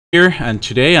Here and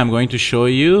today I'm going to show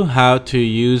you how to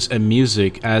use a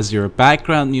music as your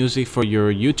background music for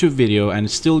your YouTube video and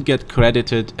still get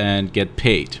credited and get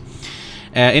paid.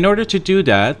 In order to do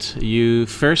that, you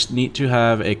first need to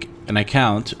have an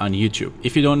account on YouTube.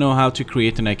 If you don't know how to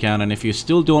create an account, and if you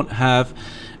still don't have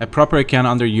a proper account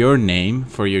under your name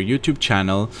for your YouTube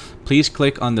channel, please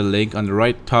click on the link on the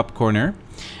right top corner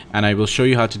and I will show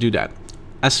you how to do that.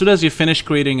 As soon as you finish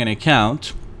creating an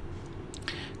account,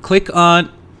 click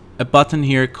on a button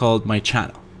here called My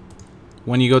Channel.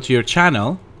 When you go to your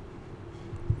channel,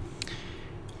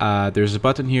 there's a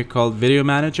button here called Video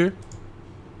Manager.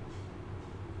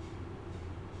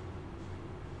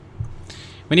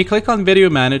 When you click on Video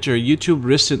Manager, YouTube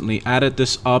recently added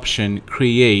this option,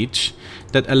 Create,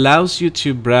 that allows you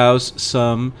to browse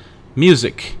some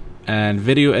music and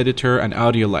video editor and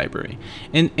audio library.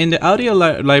 In the audio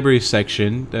library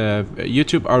section,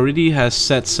 YouTube already has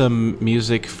set some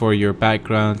music for your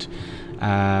background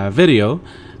video.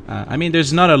 I mean,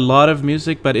 there's not a lot of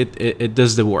music, but it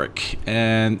does the work,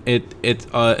 and it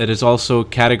is also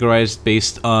categorized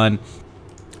based on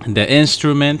the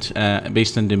instrument,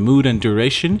 based on the mood and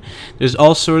duration. There's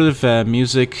all sort of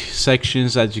music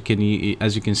sections, as you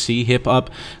can see: hip hop,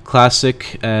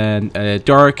 classic, and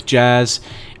dark, jazz,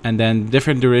 and then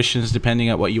different durations depending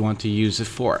on what you want to use it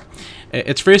for.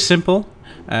 It's very simple.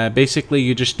 Basically,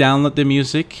 you just download the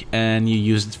music and you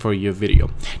use it for your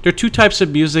video. There are two types of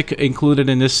music included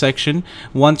in this section.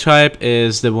 One type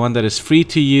is the one that is free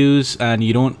to use, and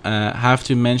you don't have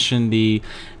to mention the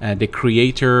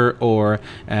creator or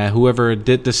whoever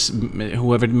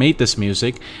made this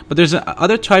music. But there's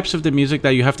other types of the music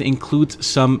that you have to include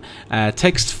some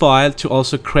text file to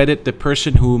also credit the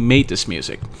person who made this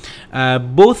music.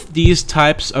 Both these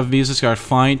types of music are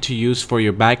fine to use for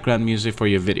your background music for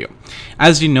your video.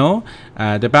 As you know,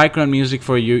 the background music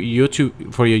for your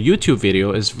YouTube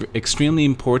video is extremely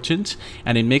important,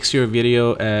 and it makes your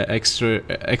video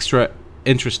extra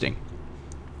interesting.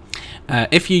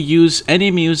 If you use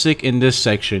any music in this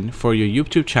section for your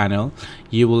YouTube channel,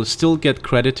 you will still get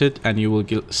credited and you will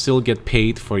still get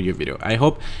paid for your video. I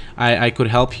hope I could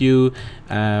help you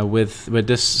with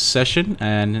this session,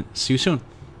 and see you soon.